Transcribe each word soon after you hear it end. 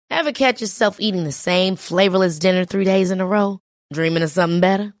Ever catch yourself eating the same flavorless dinner 3 days in a row? Dreaming of something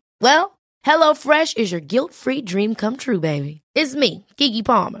better? Well, HelloFresh is your guilt-free dream come true, baby. It's me, Keke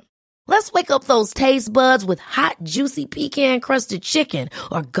Palmer. Let's wake up those taste buds with hot, juicy pecan-crusted chicken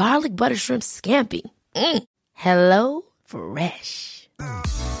or garlic butter shrimp scampi. Hello Fresh.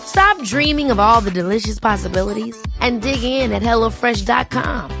 Stop dreaming of all the delicious possibilities and dig in at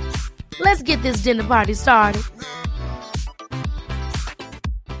HelloFresh.com. Let's get this dinner party started.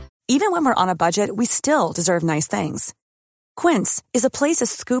 Even when we're on a budget, we still deserve nice things. Quince is a place to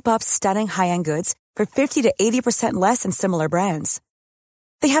scoop up stunning high-end goods for 50 to 80% less than similar brands.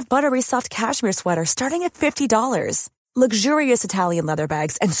 They have buttery soft cashmere sweaters starting at $50, luxurious Italian leather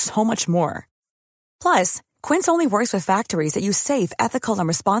bags, and so much more. Plus, Quince only works with factories that use safe, ethical, and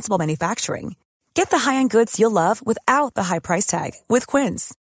responsible manufacturing. Get the high-end goods you'll love without the high price tag with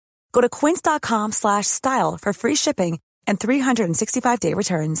Quince. Go to quince.com/style for free shipping and 365-day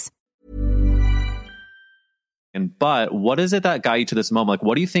returns. But what is it that got you to this moment? Like,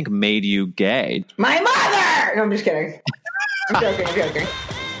 what do you think made you gay? My mother! No, I'm just kidding. I'm joking.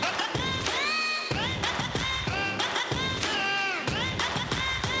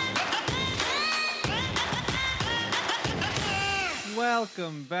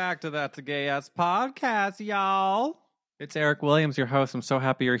 Welcome back to That's a Gay Ass Podcast, y'all. It's Eric Williams, your host. I'm so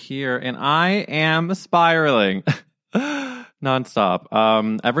happy you're here, and I am spiraling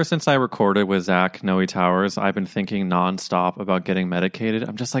nonstop. Ever since I recorded with Zach Noe Towers, I've been thinking nonstop about getting medicated.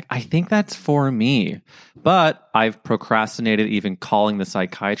 I'm just like, I think that's for me. But I've procrastinated even calling the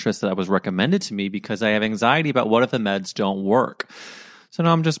psychiatrist that was recommended to me because I have anxiety about what if the meds don't work. So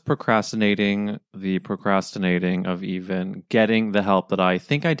now I'm just procrastinating of even getting the help that I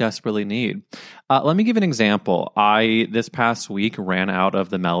think I desperately need. Let me give an example. I, this past week, ran out of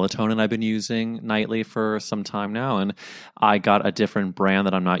the melatonin I've been using nightly for some time now, and I got a different brand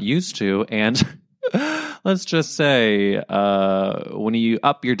that I'm not used to. And let's just say when you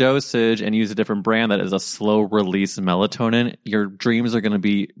up your dosage and use a different brand that is a slow-release melatonin, your dreams are going to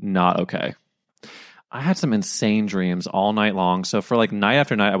be not okay. I had some insane dreams all night long. So for like night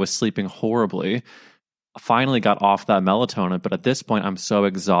after night, I was sleeping horribly. I finally got off that melatonin, but at this point, I'm so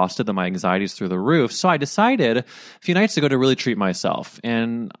exhausted that my anxiety is through the roof. So I decided a few nights ago to really treat myself.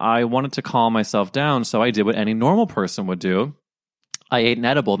 And I wanted to calm myself down, so I did what any normal person would do. I ate an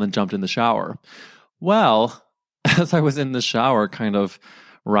edible, then jumped in the shower. Well, as I was in the shower, kind of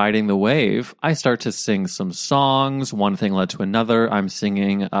riding the wave, I start to sing some songs. One thing led to another. I'm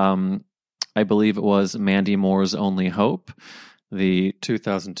singing I believe it was Mandy Moore's Only Hope, the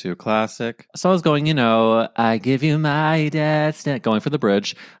 2002 classic. So I was going, I give you my destiny, going for the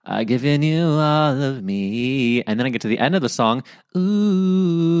bridge, I giving you all of me. And then I get to the end of the song,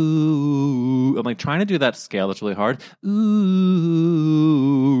 ooh. I'm like trying to do that scale that's really hard. Ooh.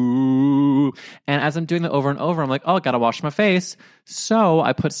 And as I'm doing that over and over, I'm like, oh, I gotta wash my face. So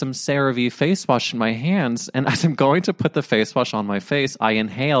I put some CeraVe face wash in my hands, and as I'm going to put the face wash on my face, I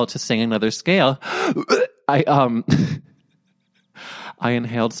inhale to sing another scale. I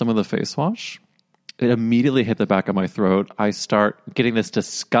inhaled some of the face wash. It immediately hit the back of my throat. I start getting this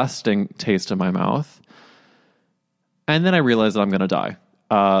disgusting taste in my mouth. And then I realize that I'm going to die,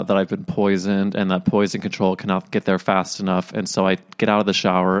 that I've been poisoned and that poison control cannot get there fast enough. And so I get out of the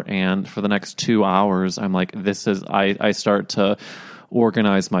shower, and for the next 2 hours, I'm like, I start to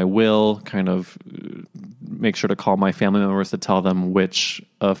organize my will, kind of make sure to call my family members to tell them which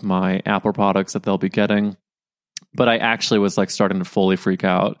of my Apple products that they'll be getting. But I actually was like starting to fully freak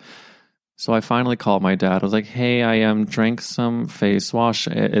out. So I finally called my dad. I was like, hey, I drank some face wash.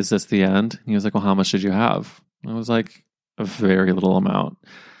 Is this the end? He was like, well, how much did you have? I was like, a very little amount.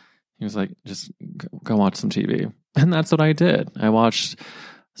 He was like, just go watch some TV. And that's what I did. I watched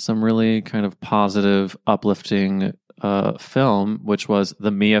some really kind of positive, uplifting film, which was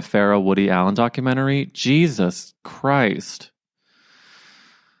the Mia Farrow Woody Allen documentary. Jesus Christ.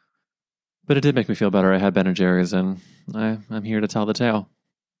 But it did make me feel better. I had Ben & Jerry's, and I'm here to tell the tale.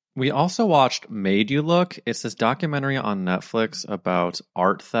 We also watched Made You Look. It's this documentary on Netflix about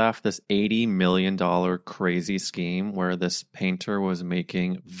art theft, this $80 million crazy scheme where this painter was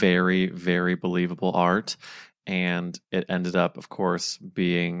making very, very believable art. And it ended up, of course,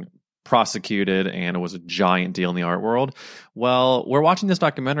 being prosecuted, and it was a giant deal in the art world. Well, we're watching this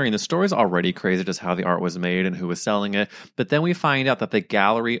documentary, and the story's already crazy, just how the art was made and who was selling it. But then we find out that the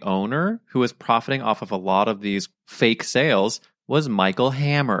gallery owner who was profiting off of a lot of these fake sales was Michael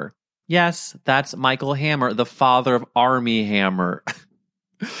Hammer. Yes, that's Michael Hammer, the father of Armie Hammer.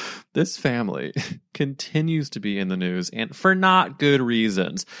 This family continues to be in the news, and for not good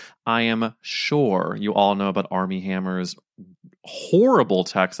reasons. I am sure you all know about Armie Hammer's horrible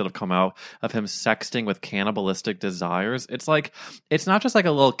texts that have come out of him sexting with cannibalistic desires. It's like, it's not just like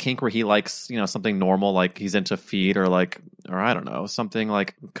a little kink where he likes, something normal, like he's into feet, or I don't know, something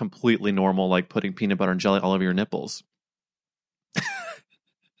like completely normal, like putting peanut butter and jelly all over your nipples.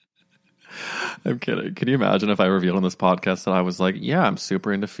 I'm kidding. Can you imagine if I revealed on this podcast that I was like, yeah, I'm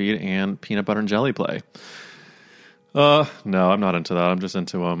super into feet and peanut butter and jelly play? No, I'm not into that. I'm just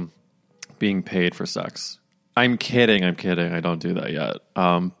into being paid for sex. I'm kidding. I don't do that yet.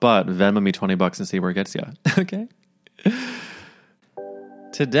 But Venmo me $20 and see where it gets you. Okay.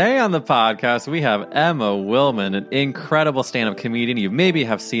 Today on the podcast, we have Emma Willmann, an incredible stand-up comedian. You maybe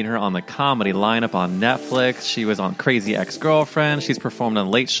have seen her on the comedy lineup on Netflix. She was on Crazy Ex-Girlfriend. She's performed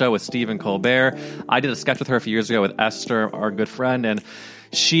on Late Show with Stephen Colbert. I did a sketch with her a few years ago with Esther, our good friend, and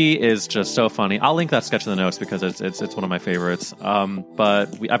she is just so funny. I'll link that sketch in the notes because it's one of my favorites. But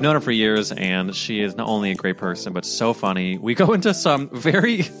I've known her for years, and she is not only a great person, but so funny. We go into some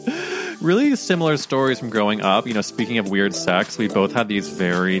very, really similar stories from growing up. Speaking of weird sex, we both had these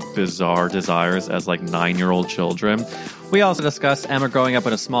very bizarre desires as 9-year-old children. We also discussed Emma growing up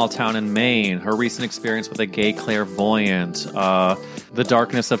in a small town in Maine, her recent experience with a gay clairvoyant, the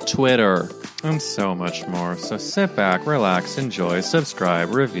darkness of Twitter, and so much more. So sit back, relax, enjoy,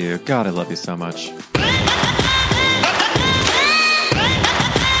 subscribe, review. God, I love you so much.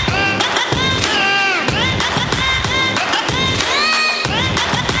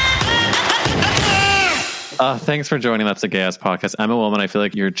 Thanks for joining That's a Gay Ass Podcast. Emma Willmann, I feel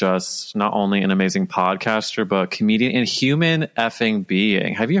like you're just not only an amazing podcaster, but comedian and human effing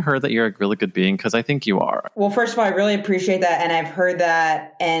being. Have you heard that you're a really good being? Because I think you are. Well, first of all, I really appreciate that. And I've heard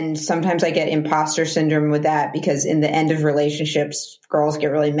that. And sometimes I get imposter syndrome with that because in the end of relationships, girls get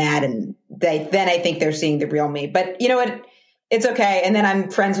really mad. And then I think they're seeing the real me. But you know what? It's okay. And then I'm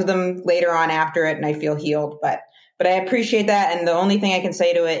friends with them later on after it and I feel healed. But I appreciate that. And the only thing I can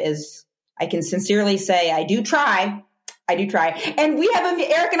say to it is I can sincerely say I do try. And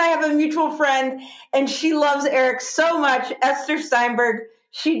Eric and I have a mutual friend, and she loves Eric so much. Esther Steinberg.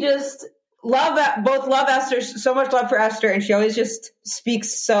 She just both love Esther, so much love for Esther, and she always just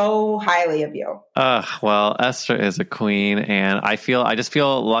speaks so highly of you. Well, Esther is a queen, and I just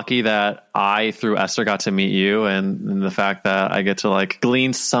feel lucky that I, through Esther, got to meet you, and the fact that I get to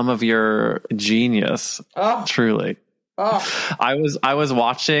glean some of your genius. Oh, truly. Oh. I was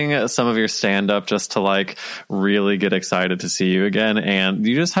watching some of your stand-up just to really get excited to see you again, and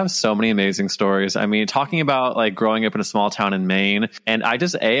you just have so many amazing stories. I mean, talking about growing up in a small town in Maine, and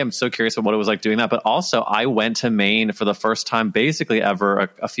I'm so curious about what it was like doing that, but also I went to Maine for the first time basically ever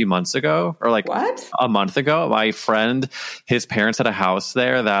a few months ago, or what? A month ago. My friend, his parents had a house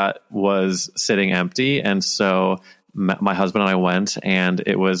there that was sitting empty, and so my husband and I went, and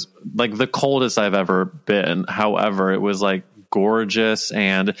it was the coldest I've ever been. However, it was gorgeous,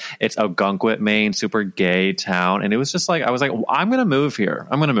 and it's Algonquin, Maine, super gay town. And it was just I was like, I'm going to move here.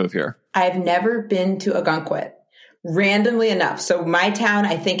 I've never been to Algonquin, randomly enough. So my town,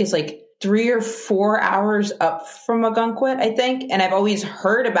 I think, is 3 or 4 hours up from Algonquin, I think. And I've always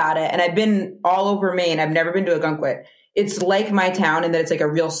heard about it. And I've been all over Maine. I've never been to Algonquin. It's like my town in that it's a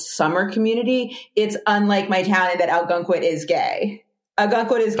real summer community. It's unlike my town in that Algonquin is gay.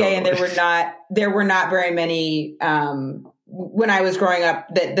 Algonquin is gay, and there were not very many when I was growing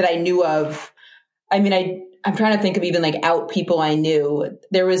up that I knew of. I mean, I'm trying to think of even out people I knew.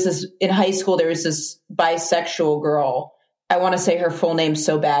 There was this in high school. There was this bisexual girl. I want to say her full name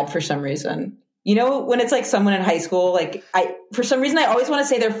so bad for some reason. When it's someone in high school, for some reason I always want to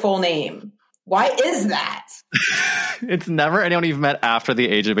say their full name. Why is that? It's never anyone you've met after the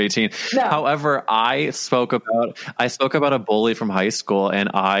age of 18. No. However, I spoke about a bully from high school, and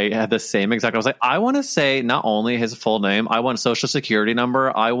I had the same exact. I was like, I want to say not only his full name, I want social security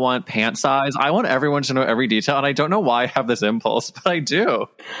number, I want pant size, I want everyone to know every detail, and I don't know why I have this impulse, but I do.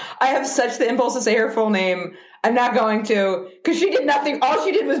 I have such the impulse to say her full name. I'm not going to, because she did nothing. All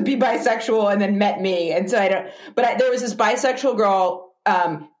she did was be bisexual and then met me, and so I don't. But there was this bisexual girl.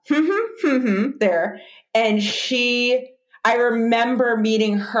 There. And I remember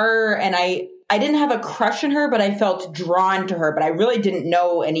meeting her, and I didn't have a crush on her, but I felt drawn to her, but I really didn't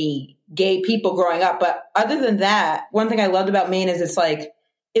know any gay people growing up. But other than that, one thing I loved about Maine is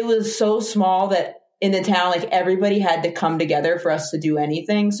it was so small that in the town, everybody had to come together for us to do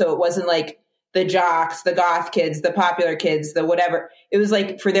anything. So it wasn't the jocks, the goth kids, the popular kids, the whatever. It was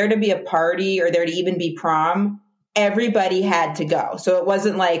for there to be a party or there to even be prom, everybody had to go. So it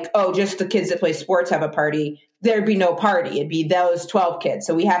wasn't just the kids that play sports have a party. There'd be no party. It'd be those 12 kids.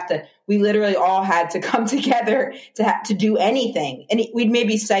 So we literally all had to come together to do anything. And we'd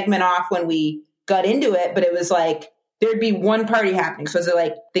maybe segment off when we got into it, but it was there'd be one party happening. So is it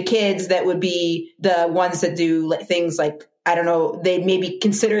like the kids that would be the ones that do like things like, I don't know, they'd maybe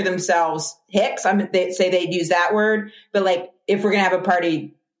consider themselves hicks. They say they'd use that word, but like if we're going to have a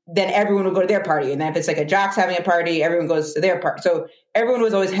party, then everyone would go to their party. And then if it's like a jock's having a party, everyone goes to their party. So everyone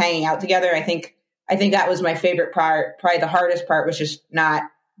was always hanging out together. I think that was my favorite part. Probably the hardest part was just not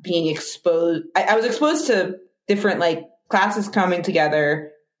being exposed. I was exposed to different like classes coming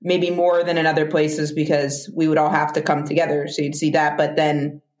together, maybe more than in other places because we would all have to come together. So you'd see that. But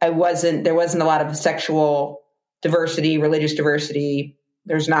then there wasn't a lot of sexual diversity, religious diversity.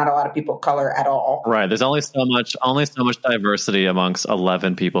 There's not a lot of people of color at all. Right. There's only so much diversity amongst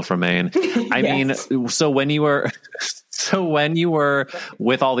 11 people from Maine. I Yes. mean, so when you were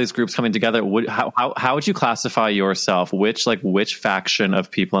with all these groups coming together, how would you classify yourself? Which faction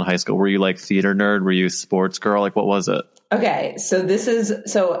of people in high school? Were you like theater nerd? Were you sports girl? Like, what was it? Okay.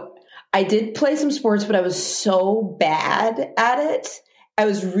 So I did play some sports, but I was so bad at it. I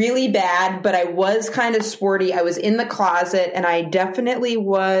was really bad, but I was kind of sporty. I was in the closet and I definitely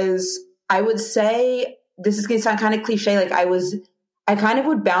was, I would say, this is going to sound kind of cliche. Like I kind of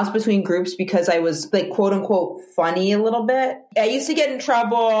would bounce between groups because I was like, quote unquote, funny a little bit. I used to get in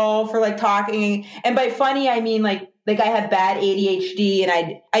trouble for like talking. And by funny, I mean like I had bad ADHD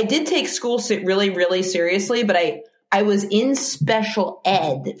and I did take school really, really seriously, but I was in special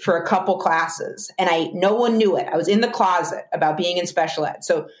ed for a couple classes and no one knew it. I was in the closet about being in special ed.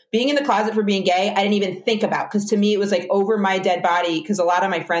 So being in the closet for being gay, I didn't even think about because to me it was like over my dead body because a lot of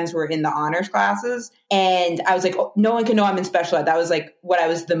my friends were in the honors classes and I was like, oh, no one can know I'm in special ed. That was like what I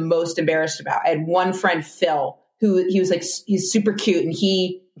was the most embarrassed about. I had one friend, Phil, who he's super cute and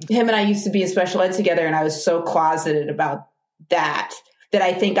him and I used to be in special ed together and I was so closeted about that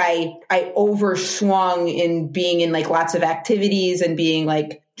I think I overswung in being in like lots of activities and being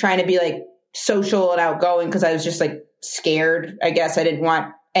like trying to be like social and outgoing because I was just like scared. I guess I didn't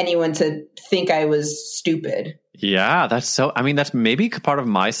want anyone to think I was stupid. Yeah, that's maybe part of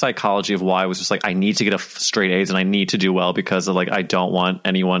my psychology of why I was just like, I need to get a straight A's and I need to do well because of like, I don't want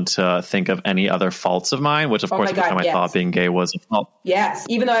anyone to think of any other faults of mine, which of course, at the time I thought being gay was a fault. Yes.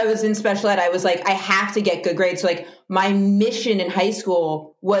 Even though I was in special ed, I was like, I have to get good grades. So like my mission in high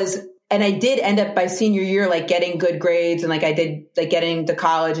school was, and I did end up by senior year, like getting good grades and like I did like getting to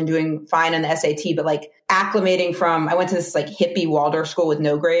college and doing fine on the SAT, but like acclimating I went to this like hippie Waldorf school with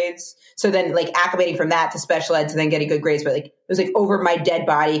no grades. So then like acclimating from that to special ed to then getting good grades, but like it was like over my dead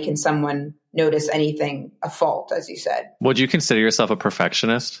body. Can someone notice anything a fault, as you said? Would you consider yourself a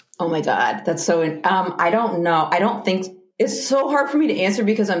perfectionist? Oh my God. That's so, I don't know. I don't think it's so hard for me to answer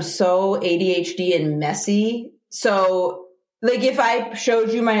because I'm so ADHD and messy. So like if I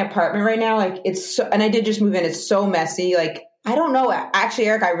showed you my apartment right now, like it's so, and I did just move in, it's so messy. Like, I don't know. Actually,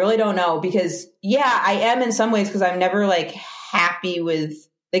 Eric, I really don't know because I am in some ways because I'm never like happy with,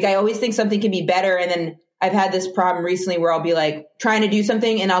 like, I always think something can be better. And then I've had this problem recently where I'll be like trying to do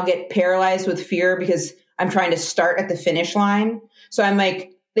something and I'll get paralyzed with fear because I'm trying to start at the finish line. So I'm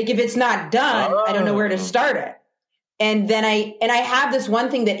like if it's not done, I don't know where to start it. And then I have this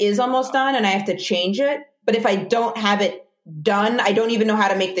one thing that is almost done and I have to change it. But if I don't have it done, I don't even know how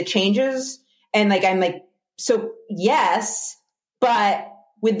to make the changes. And like, I'm like, so yes, but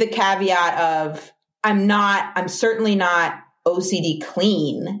with the caveat of I'm certainly not OCD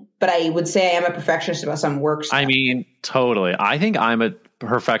clean, but I would say I am a perfectionist about some work stuff. I mean, totally. I think I'm a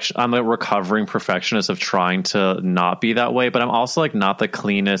recovering perfectionist of trying to not be that way, but I'm also like not the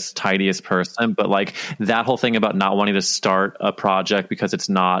cleanest, tidiest person. But like that whole thing about not wanting to start a project because it's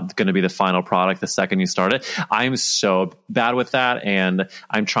not going to be the final product the second you start it. I'm so bad with that. And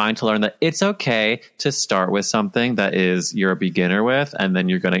I'm trying to learn that it's okay to start with something that is you're a beginner with, and then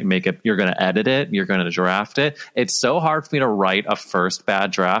you're going to make it, you're going to edit it, you're going to draft it. It's so hard for me to write a first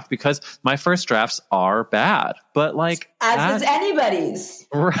bad draft because my first drafts are bad, but like as is anybody's.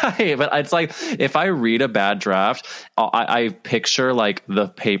 Right. But it's like, if I read a bad draft, I picture like the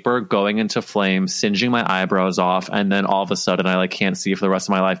paper going into flames, singeing my eyebrows off. And then all of a sudden I like can't see for the rest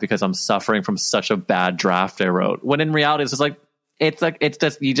of my life because I'm suffering from such a bad draft I wrote. When in reality, it's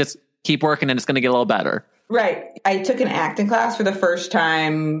just, you just keep working and it's going to get a little better. Right. I took an acting class for the first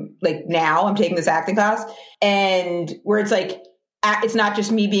time. Like now I'm taking this acting class and where it's like, it's not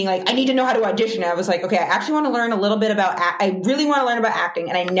just me being like, I need to know how to audition. I was like, okay, I actually want to learn a little bit about, I really want to learn about acting.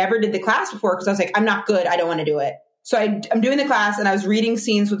 And I never did the class before because I was like, I'm not good. I don't want to do it. So I'm doing the class and I was reading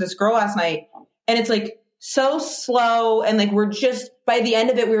scenes with this girl last night and it's like so slow. And like, we're just, by the end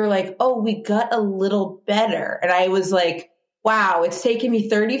of it, we were like, oh, we got a little better. And I was like, wow, it's taken me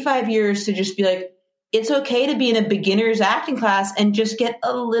 35 years to just be like, it's okay to be in a beginner's acting class and just get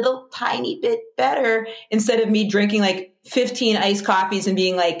a little tiny bit better instead of me drinking like 15 iced coffees and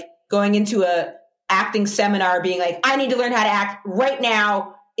being like going into a acting seminar being like, I need to learn how to act right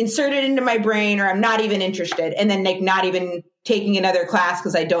now, insert it into my brain, or I'm not even interested. And then like not even taking another class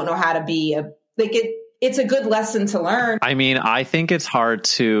because I don't know how to be it's a good lesson to learn. I mean, I think it's hard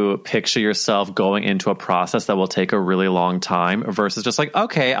to picture yourself going into a process that will take a really long time versus just like,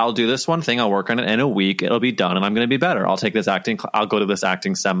 okay, I'll do this one thing. I'll work on it in a week. It'll be done and I'm going to be better. I'll go to this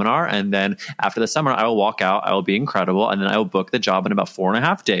acting seminar. And then after the seminar, I will walk out. I will be incredible. And then I will book the job in about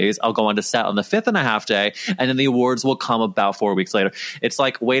 4.5 days. I'll go on to set on the 5.5 day. And then the awards will come about 4 weeks later. It's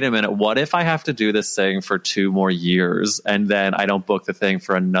like, wait a minute. What if I have to do this thing for 2 more years and then I don't book the thing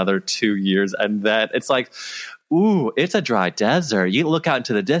for another 2 years? And then it's like, ooh, it's a dry desert. You look out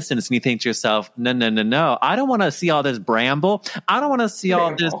into the distance and you think to yourself, no. I don't want to see all this bramble. I don't want to see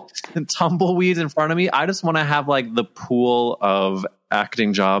all this tumbleweeds in front of me. I just want to have like the pool of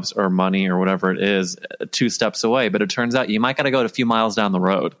acting jobs or money or whatever it is 2 steps away. But it turns out you might got to go a few miles down the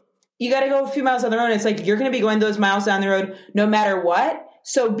road. You got to go a few miles down the road. It's like you're going to be going those miles down the road no matter what.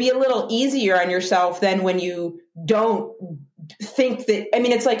 So be a little easier on yourself than when you don't think that. I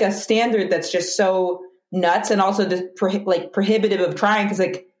mean, it's like a standard that's just so nuts and also the prohibitive of trying because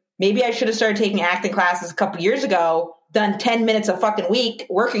like maybe I should have started taking acting classes a couple years ago, done 10 minutes a fucking week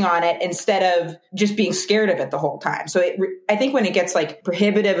working on it instead of just being scared of it the whole time. So I think when it gets like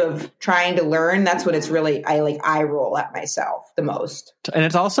prohibitive of trying to learn, that's when it's really, I roll at myself the most. And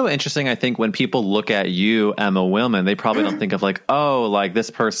it's also interesting, I think, when people look at you, Emma Willmann, they probably don't think of like, oh, like this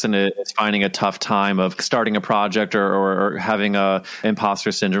person is finding a tough time of starting a project or having a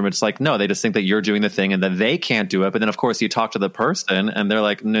imposter syndrome. It's like, no, they just think that you're doing the thing and that they can't do it. But then of course you talk to the person and they're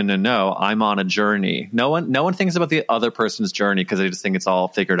like, no, I'm on a journey. No one thinks about the other person's journey because they just think it's all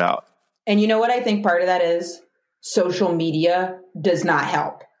figured out. And you know what I think part of that is? Social media does not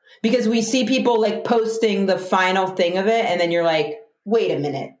help because we see people like posting the final thing of it and then you're like, wait a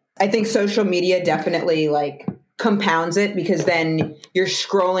minute. I think social media definitely like compounds it because then you're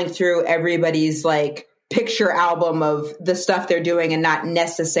scrolling through everybody's like picture album of the stuff they're doing and not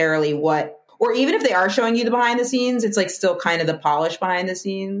necessarily or even if they are showing you the behind the scenes, it's like still kind of the polished behind the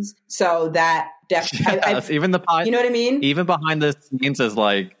scenes. So that definitely, even the you know what I mean? Even behind the scenes is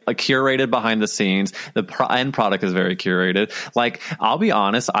like a curated behind the scenes. The end product is very curated. Like, I'll be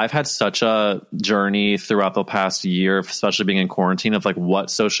honest, I've had such a journey throughout the past year, especially being in quarantine, of like what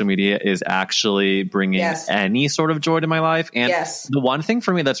social media is actually bringing any sort of joy to my life. And the one thing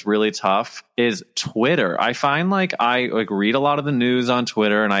for me that's really tough is Twitter. I find like I read a lot of the news on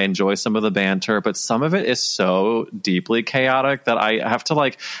Twitter and I enjoy some of the banter, but some of it is so deeply chaotic that I have to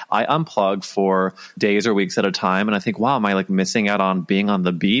I unplug for days or weeks at a time. And I think, wow, am I like missing out on being on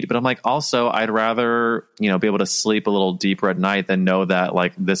the beat? But I'm like, also, I'd rather, be able to sleep a little deeper at night than know that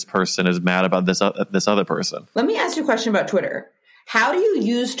like this person is mad about this other person. Let me ask you a question about Twitter. How do you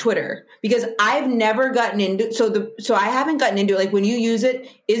use Twitter? Because I've never gotten into so I haven't gotten into it. Like when you use it,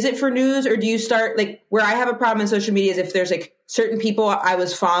 is it for news or do you start like where I have a problem in social media is if there's like certain people I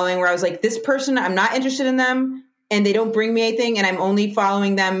was following where I was like, this person, I'm not interested in them and they don't bring me anything and I'm only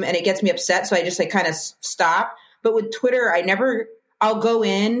following them and it gets me upset. So I just like kind of stop. But with Twitter, I'll go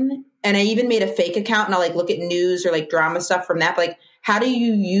in and I even made a fake account and I'll like look at news or like drama stuff from that. But like, how do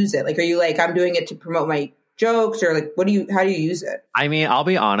you use it? Like, are you like, I'm doing it to promote my jokes or like, how do you use it? I mean, I'll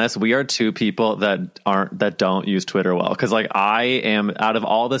be honest, we are two people that don't use Twitter well. Cause like I am out of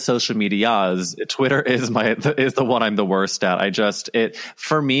all the social medias, Twitter is the one I'm the worst at.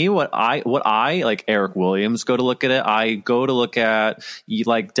 For me, what I like Eric Williams go to look at it. I go to look at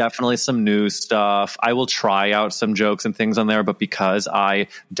like definitely some news stuff. I will try out some jokes and things on there, but because I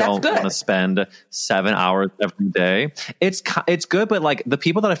don't want to spend 7 hours every day, it's good. But like the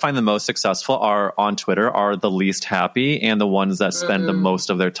people that I find the most successful are on Twitter are the least happy and the ones that spend the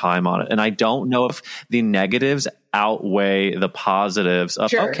most of their time on it. And I don't know if the negatives outweigh the positives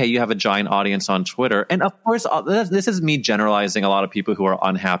of, okay, you have a giant audience on Twitter. And of course, this is me generalizing a lot of people who are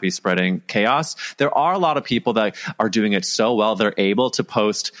unhappy spreading chaos. There are a lot of people that are doing it so well. They're able to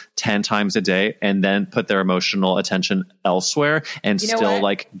post 10 times a day and then put their emotional attention elsewhere and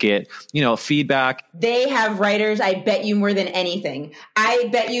like get, feedback. They have writers. I bet you more than anything. I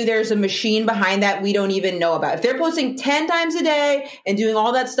bet you there's a machine behind that we don't even know about. If they're posting 10 times a day and doing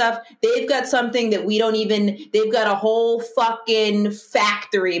all that stuff, they've got something that they've got a whole fucking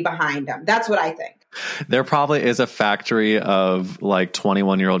factory behind them. That's what I think. There probably is a factory of like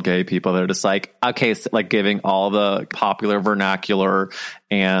 21-year-old gay people that are just like, okay, so like giving all the popular vernacular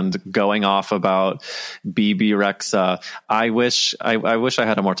and going off about BB Rexa. I wish I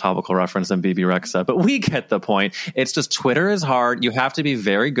had a more topical reference than BB Rexa, but we get the point. It's just Twitter is hard. You have to be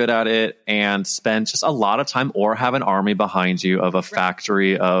very good at it and spend just a lot of time or have an army behind you of a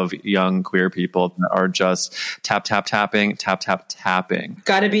factory of young queer people that are just tapping.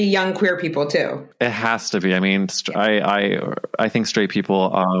 Got to be young queer people too. It has to be. I mean, I think straight people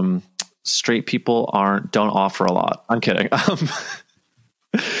don't offer a lot. I'm kidding.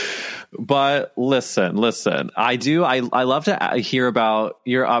 But listen, I love to hear about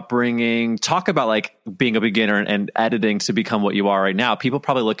your upbringing, talk about like being a beginner and editing to become what you are right now. People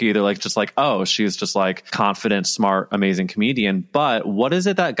probably look at you, they're like, just like, oh, she's just like confident, smart, amazing comedian. But what is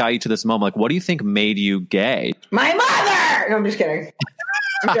it that got you to this moment? Like, what do you think made you gay? My mother! No, I'm just kidding.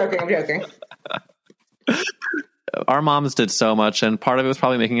 I'm joking. Our moms did so much, and part of it was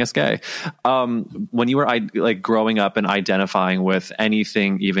probably making us gay. When you were like growing up and identifying with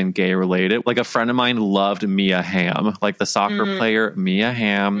anything even gay related, like a friend of mine loved Mia Hamm, like the soccer player Mia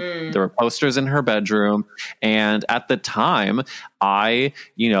Hamm. There were posters in her bedroom, and at the time, I,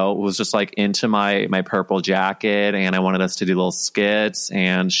 was just like into my purple jacket, and I wanted us to do little skits,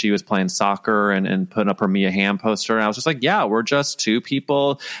 and she was playing soccer and putting up her Mia Hamm poster, and I was just like, yeah, we're just two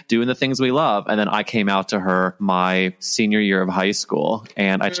people doing the things we love. And then I came out to her my senior year of high school,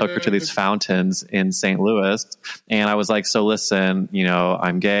 and I took her to these fountains in St. Louis, and I was like, so listen,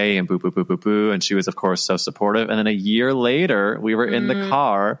 I'm gay, and boo, boo, boo, boo, boo. And she was, of course, so supportive. And then a year later, we were in the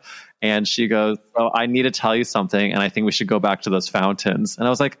car, and she goes, oh, I need to tell you something, and I think we should go back to those fountains. And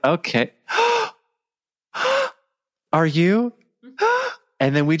I was like, okay. Are you?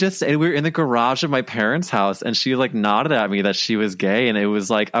 And then we were in the garage of my parents' house, and she like nodded at me that she was gay. And it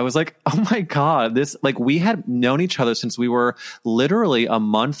was like, I was like, oh my God, we had known each other since we were literally a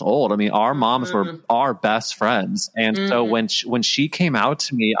month old. I mean, our moms were our best friends. And so when she came out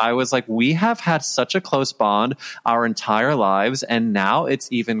to me, I was like, we have had such a close bond our entire lives. And now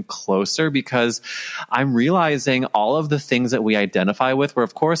it's even closer because I'm realizing all of the things that we identify with were,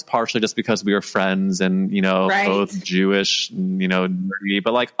 of course, partially just because we were friends and, right. both Jewish, nerdy.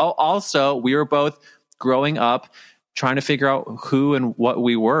 But like, also we were both growing up trying to figure out who and what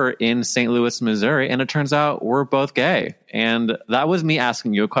we were in St. Louis, Missouri. And it turns out we're both gay. And that was me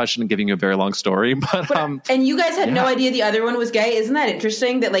asking you a question and giving you a very long story. But and you guys had no idea the other one was gay. Isn't that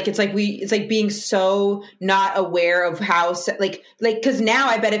interesting? That like, it's like being so not aware of how, cause now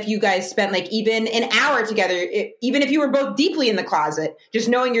I bet if you guys spent like even an hour together, even if you were both deeply in the closet, just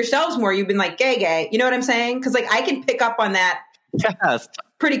knowing yourselves more, you've been like gay. You know what I'm saying? Cause like I can pick up on that. Yes.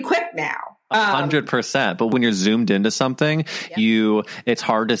 Pretty quick now. 100%. But when you're zoomed into something, it's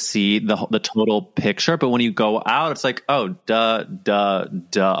hard to see the total picture. But when you go out, it's like, oh, duh.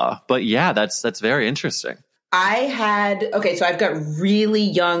 But yeah, that's very interesting. So I've got really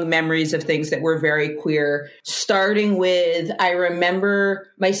young memories of things that were very queer, starting with, I remember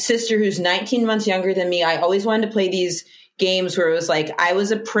my sister who's 19 months younger than me. I always wanted to play these games where it was like, I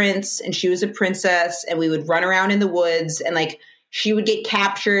was a prince and she was a princess, and we would run around in the woods, and like, she would get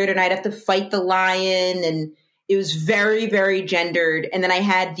captured and I'd have to fight the lion. And it was very, very gendered. And then I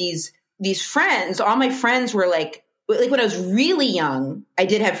had these friends. All my friends were like when I was really young, I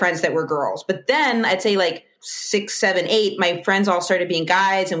did have friends that were girls. But then I'd say like 6, 7, 8, my friends all started being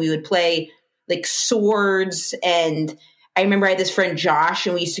guys, and we would play like swords. And I remember I had this friend Josh,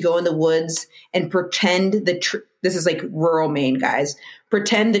 and we used to go in the woods and pretend this is like rural Maine, guys.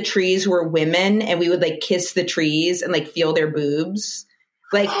 Pretend the trees were women, and we would like kiss the trees and like feel their boobs.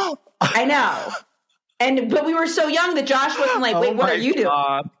 Like, I know. But we were so young that Josh wasn't like, wait, what are you doing?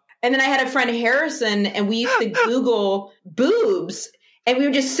 And then I had a friend Harrison, and we used to Google boobs, and we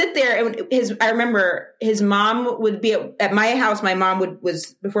would just sit there. And I remember his mom would be at my house. My mom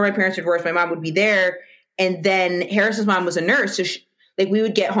was before my parents were divorced, my mom would be there. And then Harrison's mom was a nurse. So we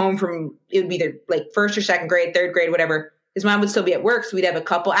would get home it would be either like first or second grade, third grade, whatever. His mom would still be at work. So we'd have a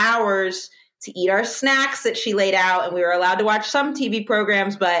couple hours to eat our snacks that she laid out. And we were allowed to watch some TV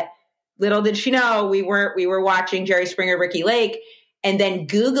programs, but little did she know we were watching Jerry Springer, Ricky Lake, and then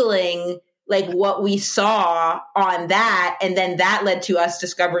Googling like what we saw on that. And then that led to us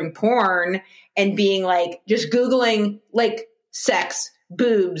discovering porn and being like, just Googling like sex,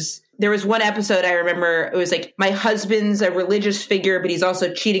 boobs. There was one episode I remember, it was like, my husband's a religious figure, but he's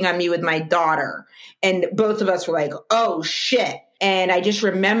also cheating on me with my daughter. And both of us were like, oh shit. And I just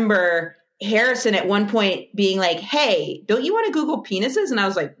remember Harrison at one point being like, hey, don't you want to Google penises? And I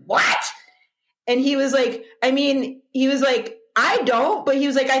was like, what? And he was like, I don't, but he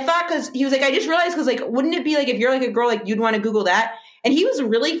was like, I thought, cause he was like, I just realized, cause like, wouldn't it be like, if you're like a girl, like you'd want to Google that? And he was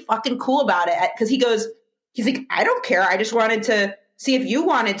really fucking cool about it. Cause he's like, I don't care. I just wanted to see if you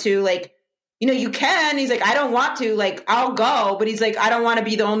wanted to, like, you know, you can. He's like, I don't want to, like, I'll go. But he's like, I don't want to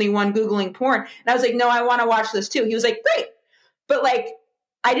be the only one Googling porn. And I was like, no, I want to watch this too. He was like, great. But like,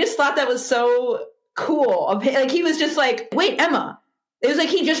 I just thought that was so cool. Like, he was just like, wait, Emma. It was like,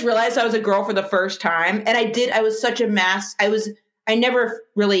 he just realized I was a girl for the first time. And I was such a mass. I never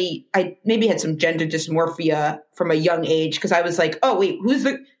really, I maybe had some gender dysmorphia from a young age. Cause I was like, oh, wait,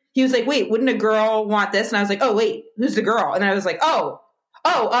 he was like, wait, wouldn't a girl want this? And I was like, oh, wait, who's the girl? And I was like,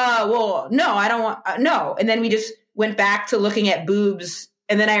 well, no, I don't want, no. And then we just went back to looking at boobs.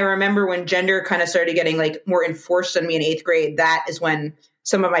 And then I remember when gender kind of started getting like more enforced on me in 8th grade, that is when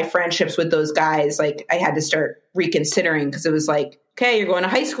some of my friendships with those guys, like I had to start reconsidering, because it was like, okay, you're going to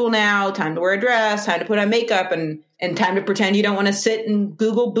high school now, time to wear a dress, time to put on makeup, and time to pretend you don't want to sit and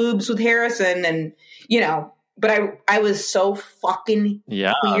Google boobs with Harrison. And, you know, but I was so fucking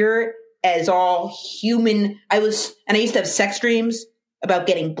queer as all human. I used to have sex dreams about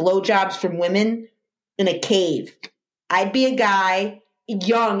getting blowjobs from women in a cave. I'd be a guy,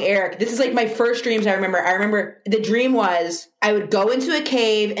 young Eric. This is like my first dreams I remember. I remember the dream was I would go into a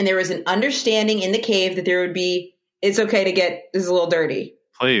cave, and there was an understanding in the cave that there would be, it's okay to get, this is a little dirty.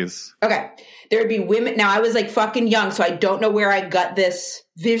 Please. Okay. There would be women. Now I was like fucking young, so I don't know where I got this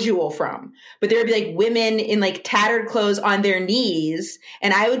visual from, but there would be like women in like tattered clothes on their knees.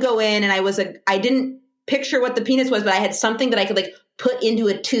 And I would go in, and I didn't picture what the penis was, but I had something that I could like put into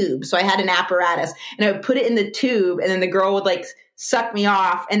a tube. So I had an apparatus, and I would put it in the tube, and then the girl would like suck me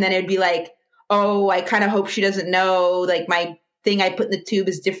off. And then it'd be like, oh, I kind of hope she doesn't know, like my thing I put in the tube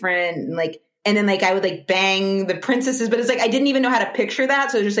is different. And then like I would like bang the princesses, but it's like I didn't even know how to picture that.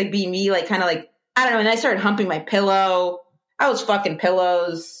 So it was just like be me, like kind of like, I don't know. And I started humping my pillow. I was fucking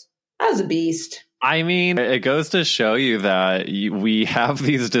pillows. I was a beast. I mean, it goes to show you that we have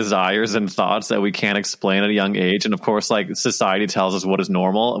these desires and thoughts that we can't explain at a young age. And of course, like society tells us what is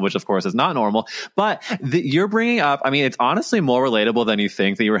normal, which of course is not normal. But you're bringing up, I mean, it's honestly more relatable than you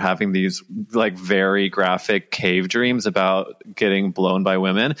think, that you were having these like very graphic cave dreams about getting blown by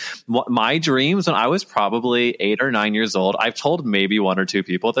women. My dreams when I was probably 8 or 9 years old, I've told maybe 1 or 2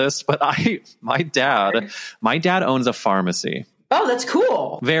 people this, but my dad owns a pharmacy. Oh, that's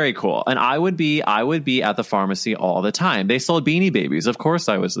cool. Very cool. And I would be at the pharmacy all the time. They sold Beanie Babies. Of course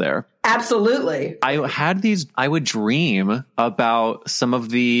I was there. Absolutely. I would dream about some of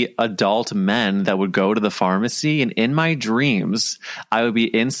the adult men that would go to the pharmacy. And in my dreams, I would be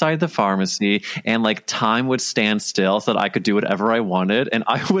inside the pharmacy, and like time would stand still so that I could do whatever I wanted. And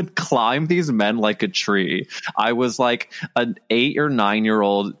I would climb these men like a tree. I was like an 8 or 9 year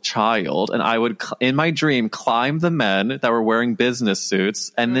old child. And I would, in my dream, climb the men that were wearing business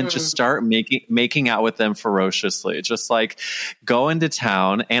suits, and then just start making out with them ferociously, just like go into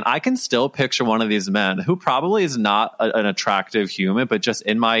town. And I can still picture one of these men who probably is not an attractive human, but just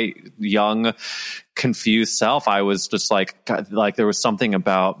in my young confused self, I was just like there was something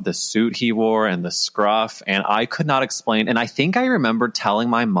about the suit he wore and the scruff, and I could not explain. And I think I remember telling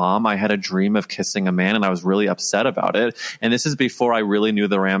my mom I had a dream of kissing a man, and I was really upset about it. And this is before I really knew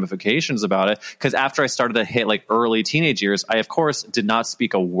the ramifications about it, because after I started to hit like early teenage years, I of course did not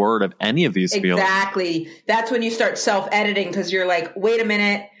speak a word of any of these feelings. Exactly. That's when you start self-editing, because you're like, wait a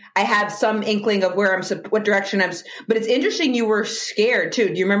minute, I have some inkling of where what direction but it's interesting you were scared too.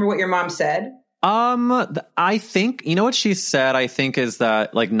 Do you remember what your mom said? I think, you know what she said, I think, is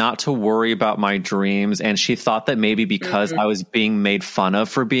that like not to worry about my dreams. And she thought that maybe because I was being made fun of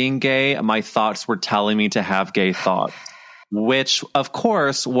for being gay, my thoughts were telling me to have gay thoughts, which of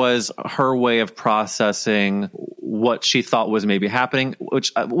course was her way of processing what she thought was maybe happening,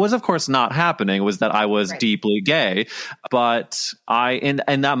 which was of course not happening, was that I was deeply gay. But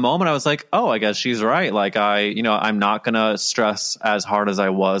in that moment, I was like, oh, I guess she's right. Like I'm not going to stress as hard as I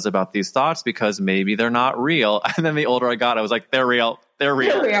was about these thoughts, because maybe they're not real. And then the older I got, I was like, they're real. They're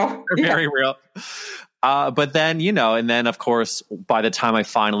real. They're very real. But then, and then of course, by the time I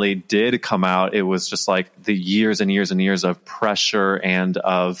finally did come out, it was just like the years and years and years of pressure and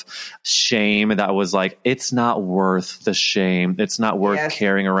of shame that was like, it's not worth the shame. It's not worth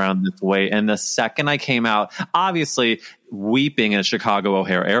carrying around this weight. And the second I came out, obviously weeping in a Chicago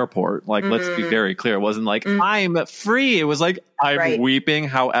O'Hare airport, like, let's be very clear. It wasn't like, I'm free. It was like, I'm weeping.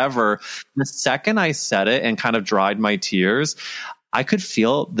 However, the second I said it and kind of dried my tears, I could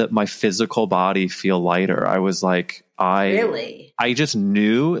feel that my physical body feel lighter. I was like, I just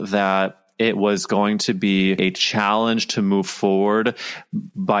knew that it was going to be a challenge to move forward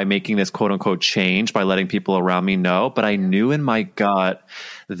by making this quote unquote change, by letting people around me know. But I knew in my gut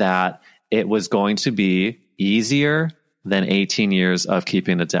that it was going to be easier than 18 years of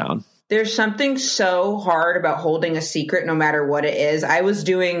keeping it down. There's something so hard about holding a secret, no matter what it is.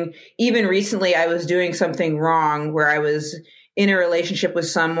 Even recently, I was doing something wrong where I was in a relationship with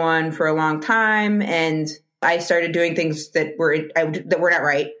someone for a long time, and I started doing things that were not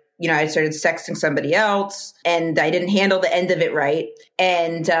right. I started sexting somebody else, and I didn't handle the end of it right.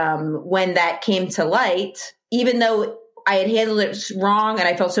 And when that came to light, even though I had handled it wrong and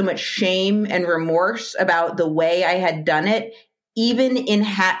I felt so much shame and remorse about the way I had done it, even in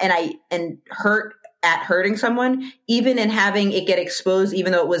hurt at hurting someone, even in having it get exposed,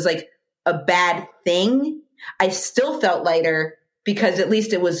 even though it was like a bad thing, I still felt lighter because at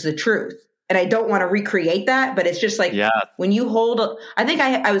least it was the truth. And I don't want to recreate that, but it's just like when you I think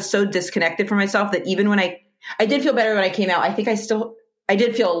I was so disconnected from myself that even when I did feel better when I came out, I think I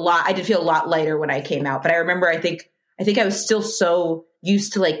did feel a lot lighter when I came out. But I remember, I think I was still so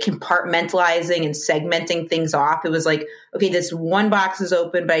used to like compartmentalizing and segmenting things off. It was like, okay, this one box is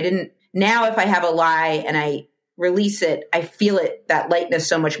open, but now if I have a lie and I release it, I feel that lightness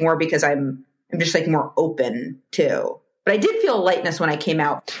so much more because I'm just like more open too. But I did feel lightness when I came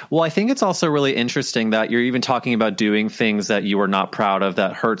out. Well, I think it's also really interesting that you're even talking about doing things that you were not proud of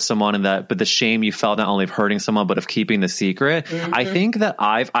that hurt someone, but the shame you felt not only of hurting someone, but of keeping the secret. Mm-hmm. I think that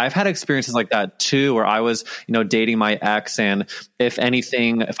I've had experiences like that too, where I was, dating my ex, and if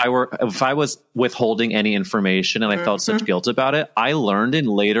I was withholding any information and I felt such guilt about it, I learned in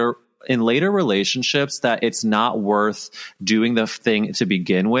later relationships that it's not worth doing the thing to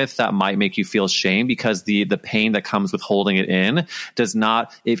begin with that might make you feel shame, because the pain that comes with holding it in does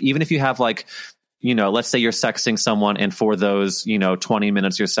not, even if you have like, let's say you're sexting someone and for those, 20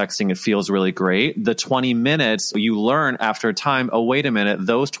 minutes you're sexting, it feels really great. The 20 minutes you learn after a time, oh, wait a minute,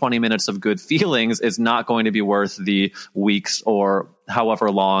 those 20 minutes of good feelings is not going to be worth the weeks or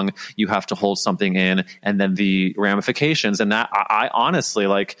however long you have to hold something in, and then the ramifications. And that I honestly,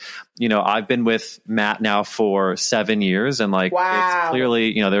 like, I've been with Matt now for 7 years, and like, wow. It's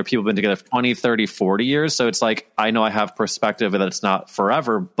clearly, there are people who've been together for 20, 30, 40 years. So it's like, I know I have perspective that it's not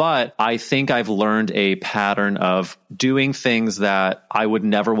forever, but I think I've learned a pattern of doing things that I would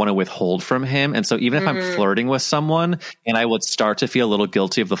never want to withhold from him. And so even if I'm flirting with someone and I would start to feel a little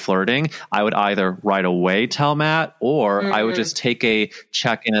guilty of the flirting, I would either right away tell Matt, or I would just take a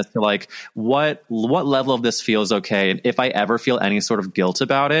check in as to like, what level of this feels okay. And if I ever feel any sort of guilt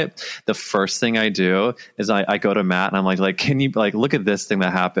about it, the first thing I do is I go to Matt and I'm like, can you like, look at this thing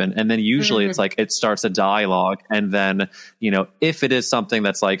that happened? And then usually it's like, it starts a dialogue. And then, if it is something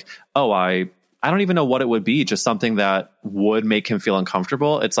that's like, oh, I don't even know what it would be, just something that would make him feel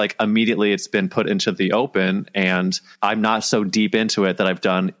uncomfortable. It's like immediately it's been put into the open, and I'm not so deep into it that I've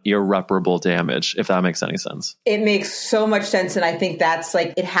done irreparable damage, if that makes any sense. It makes so much sense. And I think that's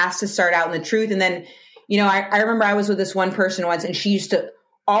like, it has to start out in the truth. And then, I remember I was with this one person once, and she used to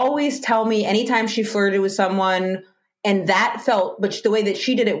always tell me anytime she flirted with someone, and that felt, but the way that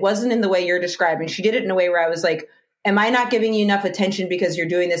she did it wasn't in the way you're describing. She did it in a way where I was like, am I not giving you enough attention because you're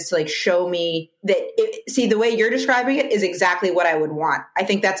doing this to like show me that the way you're describing it is exactly what I would want. I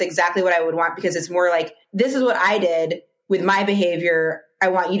think that's exactly what I would want, because it's more like, this is what I did with my behavior. I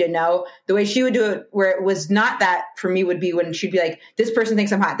want you to know. The way she would do it, where it was not that for me, would be when she'd be like, this person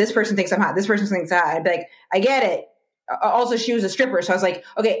thinks I'm hot. This person thinks I'm hot. This person thinks I'm hot. I'd be like, I get it. Also, she was a stripper. So I was like,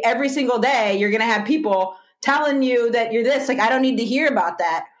 okay, every single day you're going to have people telling you that you're this. Like, I don't need to hear about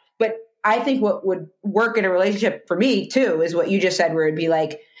that. But I think what would work in a relationship for me too is what you just said, where it'd be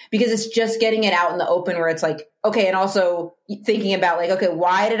like, because it's just getting it out in the open, where it's like, okay. And also thinking about like, okay,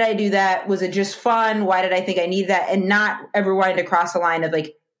 why did I do that? Was it just fun? Why did I think I need that? And not ever wanting to cross the line of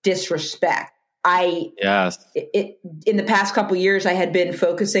like disrespect. In the past couple of years, I had been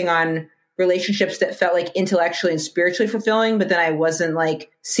focusing on relationships that felt like intellectually and spiritually fulfilling, but then I wasn't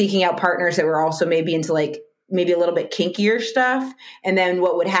like seeking out partners that were also maybe into like maybe a little bit kinkier stuff. And then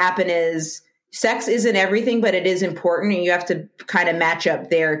what would happen is sex isn't everything, but it is important. And you have to kind of match up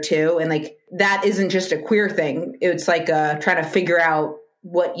there too. And like, that isn't just a queer thing. It's like trying to figure out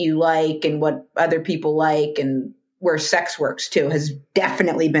what you like and what other people like, and where sex works too has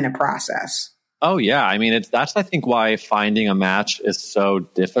definitely been a process. Oh yeah. I mean, that's, I think, why finding a match is so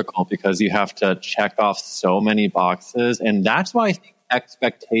difficult, because you have to check off so many boxes. And that's why I think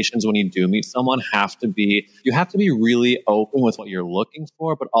expectations when you do meet someone you have to be really open with what you're looking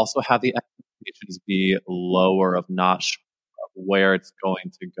for, but also have the expectations be lower of not sure of where it's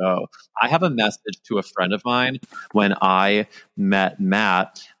going to go. I have a message to a friend of mine when I met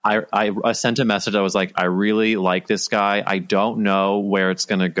Matt. I sent a message. I was like, I really like this guy. I don't know where it's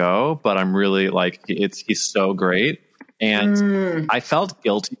going to go, but I'm really like, he's so great. And I felt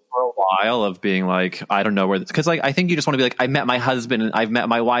guilty for a while of being like, I don't know where, because like, I think you just want to be like, I met my husband and I've met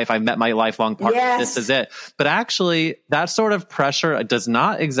my wife, I've met my lifelong partner. Yes. This is it. But actually that sort of pressure does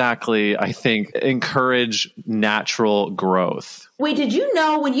not exactly, I think, encourage natural growth. Wait, did you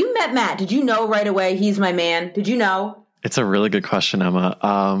know when you met Matt, did you know right away he's my man? Did you know? It's a really good question, Emma.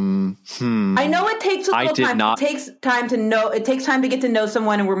 I know it takes a little time. It takes time to know. It takes time to get to know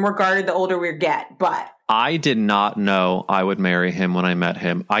someone, and we're more guarded the older we get. But I did not know I would marry him when I met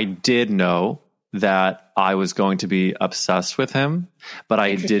him. I did know that I was going to be obsessed with him, but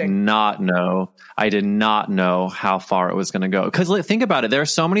I did not know how far it was going to go. Because think about it. There are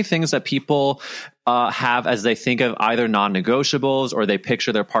so many things that people have as they think of either non-negotiables or they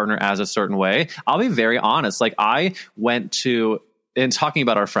picture their partner as a certain way. I'll be very honest. Like I went to, in talking